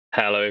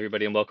Hello,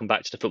 everybody, and welcome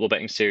back to the football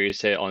betting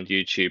series here on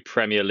YouTube,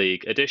 Premier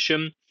League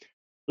edition.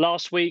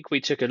 Last week,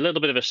 we took a little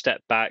bit of a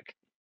step back,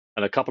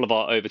 and a couple of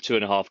our over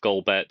 2.5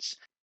 goal bets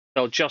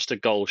fell just a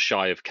goal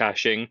shy of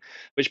cashing,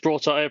 which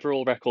brought our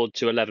overall record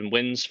to 11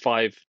 wins,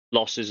 5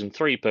 losses, and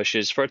 3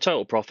 pushes for a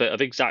total profit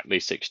of exactly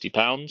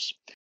 £60.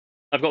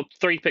 I've got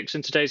 3 picks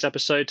in today's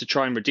episode to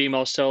try and redeem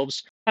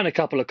ourselves, and a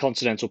couple of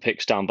continental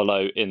picks down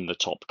below in the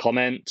top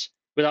comment.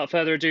 Without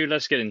further ado,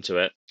 let's get into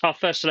it. Our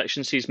first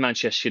selection sees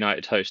Manchester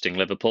United hosting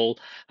Liverpool,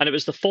 and it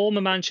was the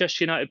former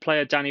Manchester United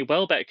player Danny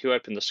Welbeck who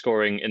opened the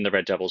scoring in the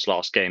Red Devils'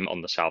 last game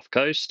on the South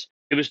Coast.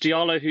 It was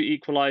Diallo who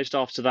equalised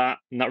after that,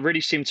 and that really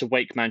seemed to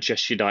wake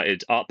Manchester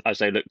United up as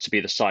they looked to be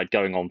the side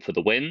going on for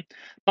the win.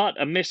 But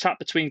a mishap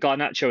between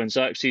Garnacho and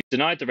Xerxes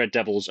denied the Red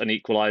Devils an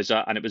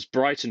equaliser, and it was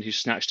Brighton who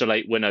snatched a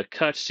late winner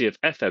courtesy of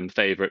FM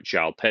favourite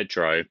João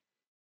Pedro.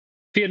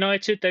 For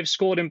United, they've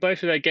scored in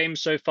both of their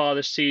games so far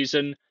this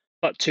season,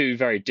 but two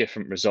very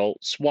different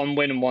results. One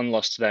win and one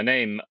loss to their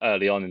name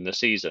early on in the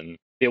season.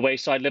 The away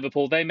side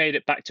Liverpool, they made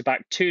it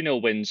back-to-back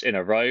 2-0 wins in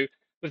a row,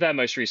 with their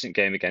most recent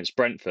game against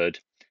Brentford.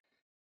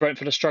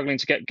 Brentford are struggling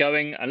to get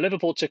going, and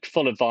Liverpool took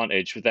full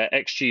advantage with their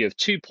XG of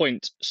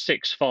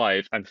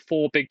 2.65 and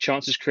 4 big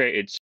chances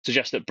created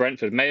suggest that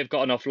Brentford may have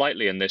gotten off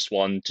lightly in this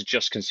one to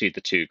just concede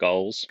the 2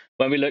 goals.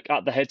 When we look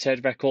at the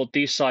head-to-head record,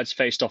 these sides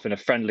faced off in a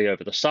friendly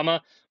over the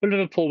summer, with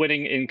Liverpool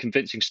winning in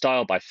convincing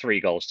style by 3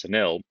 goals to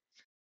 0.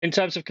 In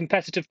terms of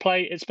competitive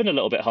play, it's been a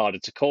little bit harder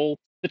to call.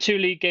 The 2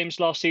 league games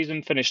last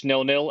season finished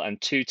 0-0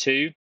 and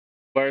 2-2,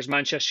 whereas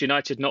Manchester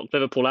United knocked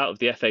Liverpool out of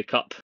the FA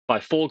Cup by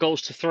 4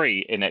 goals to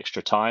 3 in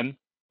extra time.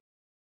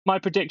 My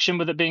prediction,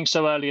 with it being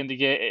so early in the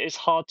year, it is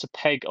hard to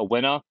peg a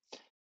winner.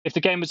 If the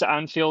game was at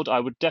Anfield, I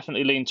would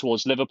definitely lean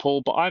towards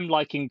Liverpool, but I'm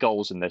liking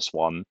goals in this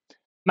one.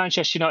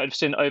 Manchester United have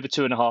seen over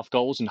 2.5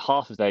 goals in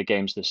half of their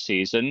games this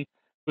season,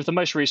 with the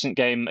most recent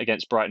game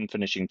against Brighton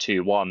finishing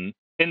 2-1.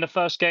 In the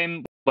first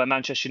game, where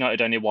Manchester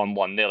United only won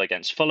 1-0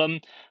 against Fulham,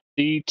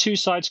 the two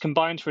sides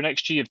combined for an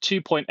XG of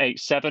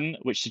 2.87,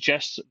 which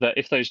suggests that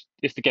if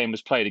the game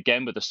was played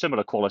again with a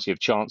similar quality of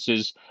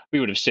chances, we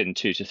would have seen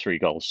 2 to 3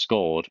 goals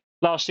scored.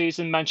 Last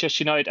season,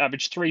 Manchester United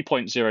averaged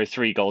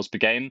 3.03 goals per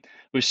game,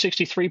 with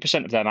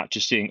 63% of their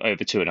matches seeing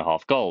over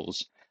 2.5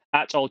 goals.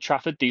 At Old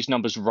Trafford, these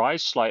numbers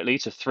rise slightly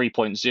to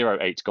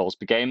 3.08 goals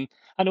per game,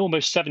 and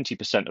almost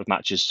 70% of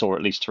matches saw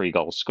at least 3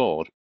 goals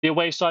scored. The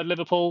away side,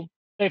 Liverpool,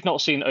 they've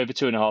not seen over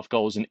 2.5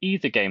 goals in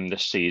either game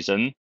this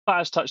season, but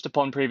as touched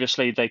upon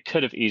previously, they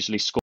could have easily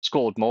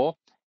scored more.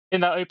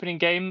 In that opening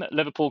game,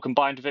 Liverpool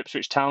combined with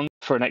Ipswich Town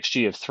for an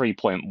XG of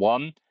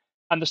 3.1,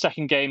 and the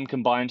second game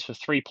combined for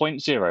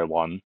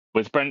 3.01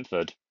 with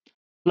Brentford.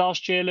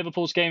 Last year,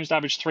 Liverpool's games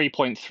averaged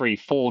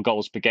 3.34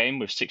 goals per game,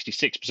 with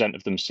 66%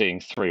 of them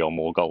seeing 3 or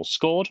more goals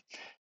scored.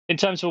 In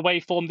terms of away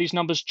form, these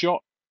numbers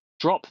drop,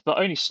 but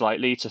only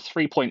slightly, to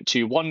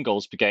 3.21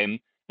 goals per game,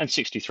 and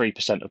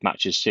 63% of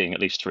matches seeing at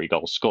least 3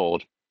 goals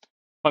scored.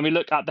 When we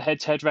look at the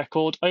head-to-head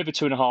record, over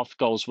 2.5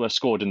 goals were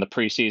scored in the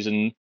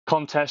pre-season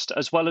contest,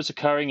 as well as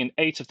occurring in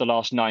 8 of the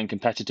last 9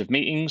 competitive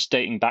meetings,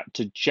 dating back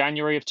to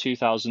January of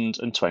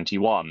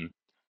 2021.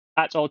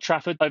 At Old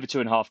Trafford, over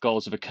 2.5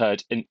 goals have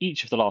occurred in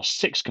each of the last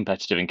 6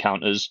 competitive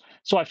encounters,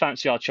 so I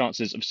fancy our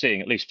chances of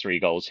seeing at least 3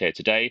 goals here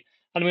today,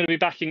 and I'm going to be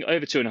backing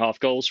over 2.5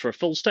 goals for a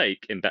full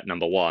stake in bet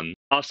number 1.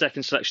 Our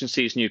second selection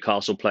sees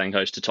Newcastle playing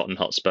host to Tottenham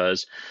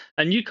Hotspurs,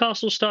 and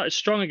Newcastle started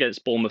strong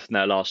against Bournemouth in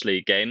their last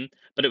league game,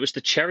 but it was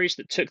the Cherries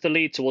that took the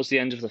lead towards the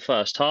end of the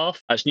first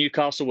half, as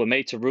Newcastle were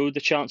made to rue the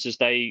chances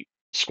they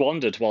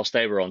squandered whilst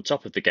they were on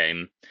top of the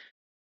game.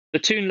 The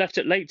Toon left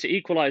it late to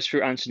equalise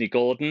through Anthony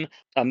Gordon,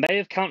 and may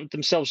have counted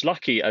themselves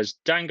lucky as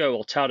Dango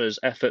Ortada's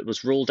effort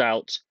was ruled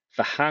out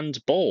for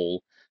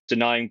handball,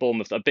 denying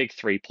Bournemouth a big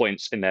 3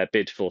 points in their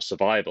bid for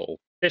survival.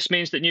 This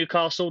means that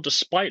Newcastle,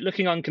 despite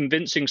looking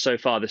unconvincing so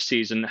far this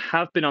season,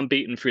 have been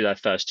unbeaten through their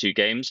first 2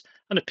 games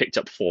and have picked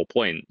up 4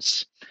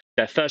 points.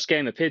 Their first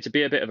game appeared to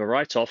be a bit of a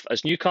write-off,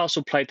 as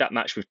Newcastle played that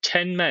match with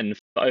 10 men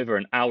for over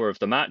an hour of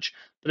the match,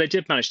 but they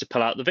did manage to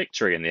pull out the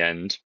victory in the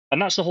end.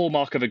 And that's the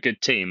hallmark of a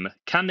good team.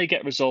 Can they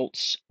get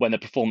results when their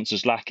performance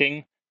is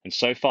lacking? And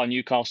so far,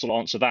 Newcastle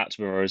answer that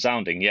with a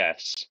resounding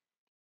yes.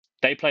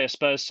 They play a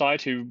Spurs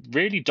side who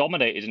really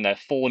dominated in their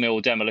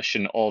 4-0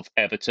 demolition of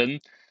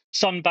Everton.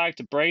 Son bagged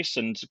a brace,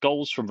 and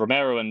goals from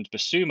Romero and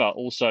Basuma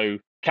also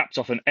capped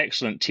off an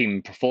excellent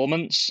team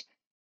performance.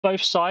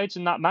 Both sides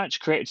in that match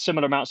created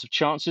similar amounts of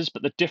chances,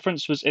 but the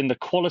difference was in the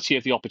quality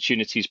of the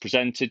opportunities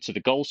presented to the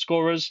goal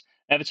scorers,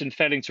 Everton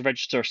failing to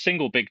register a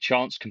single big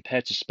chance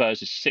compared to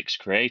Spurs' 6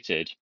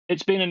 created.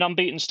 It's been an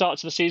unbeaten start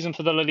to the season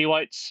for the Lily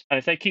Whites, and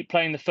if they keep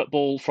playing the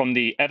football from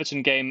the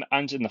Everton game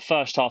and in the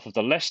first half of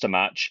the Leicester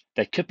match,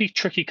 they could be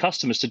tricky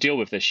customers to deal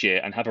with this year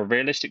and have a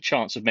realistic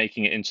chance of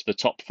making it into the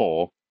top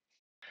 4.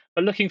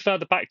 But looking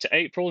further back to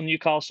April,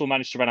 Newcastle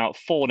managed to run out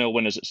 4-0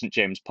 winners at St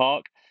James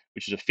Park,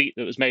 which is a feat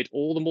that was made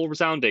all the more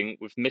resounding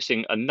with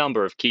missing a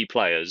number of key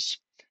players.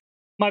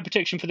 My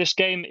prediction for this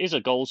game is a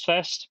goals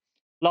fest.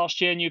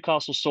 Last year,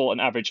 Newcastle saw an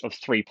average of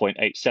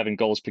 3.87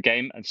 goals per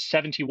game, and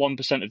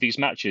 71% of these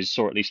matches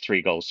saw at least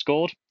 3 goals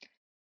scored.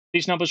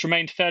 These numbers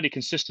remained fairly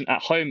consistent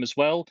at home as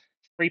well,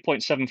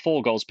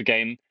 3.74 goals per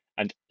game,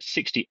 and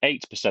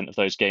 68% of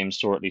those games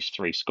saw at least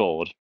three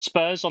scored.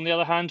 Spurs, on the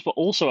other hand, were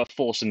also a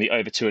force in the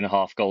over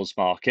 2.5 goals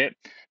market.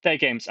 Their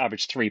games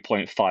averaged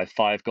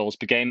 3.55 goals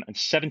per game, and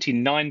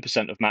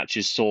 79% of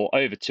matches saw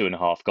over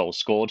 2.5 goals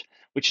scored,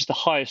 which is the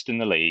highest in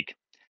the league.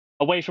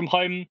 Away from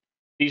home,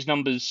 these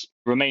numbers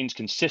remained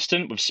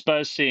consistent, with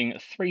Spurs seeing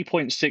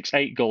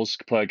 3.68 goals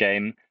per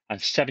game and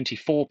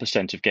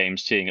 74% of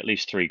games seeing at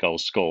least three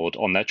goals scored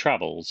on their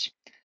travels.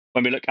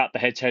 When we look at the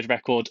head-to-head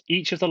record,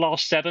 each of the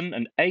last 7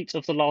 and 8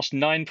 of the last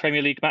 9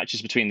 Premier League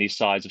matches between these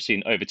sides have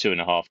seen over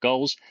 2.5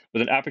 goals,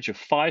 with an average of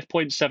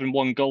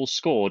 5.71 goals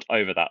scored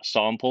over that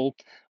sample.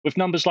 With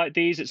numbers like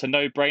these, it's a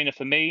no-brainer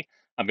for me.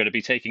 I'm going to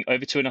be taking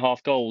over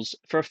 2.5 goals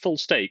for a full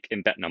stake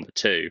in bet number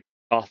 2.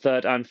 Our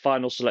third and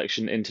final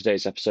selection in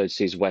today's episode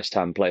sees West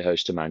Ham play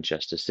host to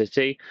Manchester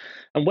City.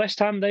 And West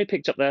Ham, they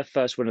picked up their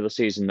first win of the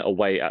season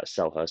away at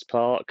Selhurst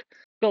Park.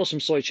 Goals from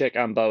Souček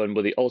and Bowen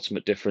were the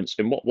ultimate difference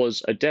in what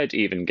was a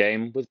dead-even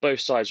game, with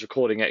both sides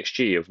recording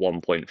XG of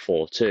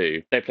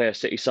 1.42. They play a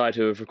City side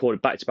who have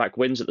recorded back-to-back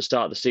wins at the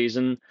start of the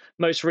season,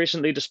 most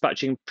recently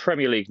dispatching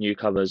Premier League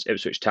newcomers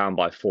Ipswich Town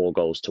by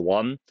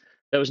 4-1.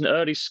 There was an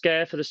early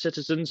scare for the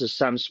citizens as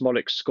Sam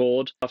Smolik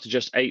scored after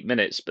just 8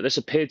 minutes, but this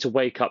appeared to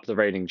wake up the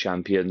reigning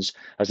champions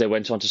as they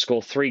went on to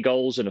score 3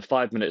 goals in a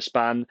 5-minute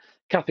span,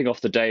 capping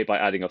off the day by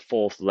adding a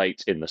fourth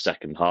late in the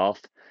second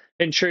half.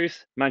 In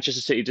truth,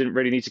 Manchester City didn't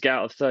really need to get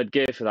out of third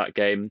gear for that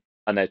game,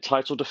 and their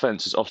title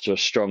defence is off to a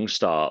strong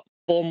start.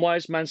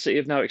 Form-wise, Man City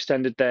have now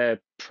extended their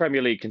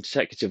Premier League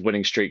consecutive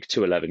winning streak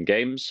to 11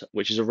 games,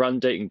 which is a run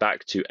dating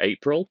back to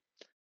April.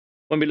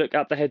 When we look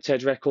at the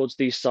head-to-head records,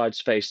 these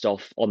sides faced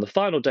off on the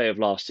final day of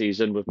last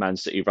season, with Man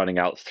City running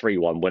out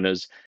 3-1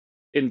 winners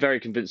in very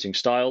convincing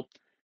style.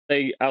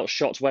 They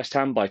outshot West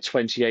Ham by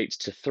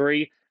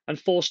 28-3 and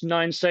forced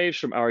 9 saves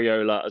from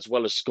Areola, as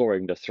well as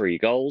scoring the 3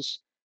 goals.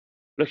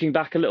 Looking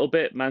back a little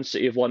bit, Man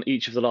City have won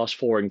each of the last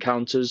 4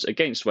 encounters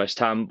against West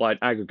Ham by an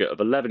aggregate of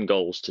 11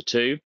 goals to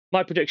 2.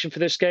 My prediction for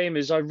this game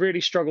is I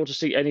really struggle to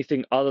see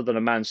anything other than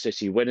a Man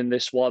City win in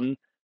this one.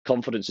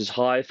 Confidence is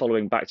high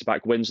following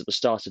back-to-back wins at the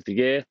start of the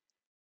year,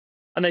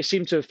 and they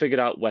seem to have figured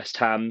out West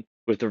Ham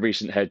with the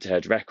recent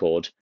head-to-head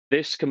record.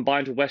 This,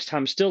 combined with West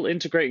Ham still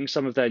integrating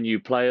some of their new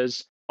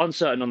players,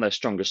 uncertain on their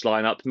strongest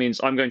lineup, means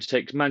I'm going to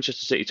take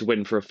Manchester City to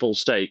win for a full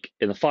stake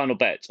in the final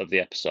bet of the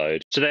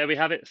episode. So there we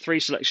have it,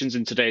 3 selections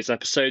in today's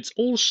episodes,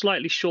 all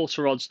slightly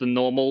shorter odds than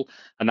normal,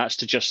 and that's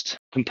to just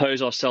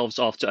compose ourselves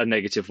after a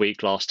negative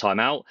week last time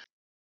out.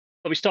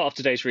 But we start off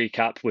today's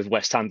recap with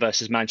West Ham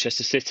versus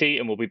Manchester City,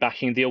 and we'll be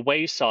backing the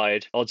away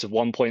side, odds of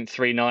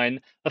 1.39,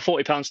 a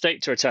 £40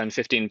 stake to return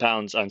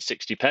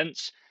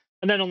 £15.60.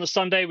 And then on the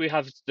Sunday, we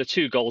have the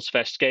 2 goals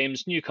fest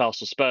games,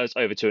 Newcastle Spurs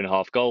over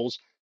 2.5 goals,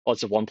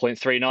 odds of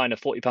 1.39, a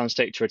 £40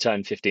 stake to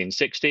return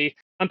 £15.60.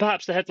 And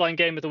perhaps the headline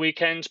game of the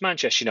weekend,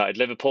 Manchester United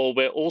Liverpool,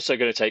 we're also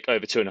going to take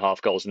over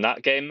 2.5 goals in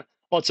that game,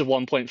 odds of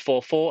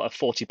 1.44, a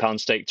 £40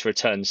 stake to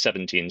return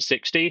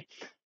 £17.60.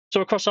 So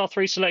across our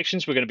 3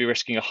 selections, we're going to be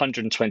risking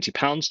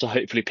 £120 to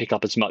hopefully pick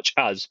up as much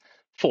as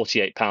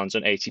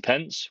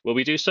 £48.80. Will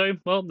we do so?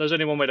 Well, there's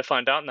only one way to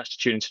find out, and that's to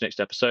tune into the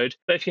next episode.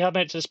 But if you have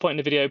made it to this point in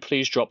the video,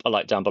 please drop a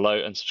like down below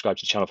and subscribe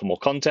to the channel for more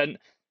content.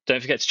 Don't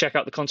forget to check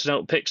out the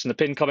continental picks in the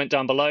pinned comment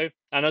down below.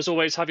 And as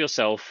always, have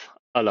yourself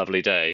a lovely day.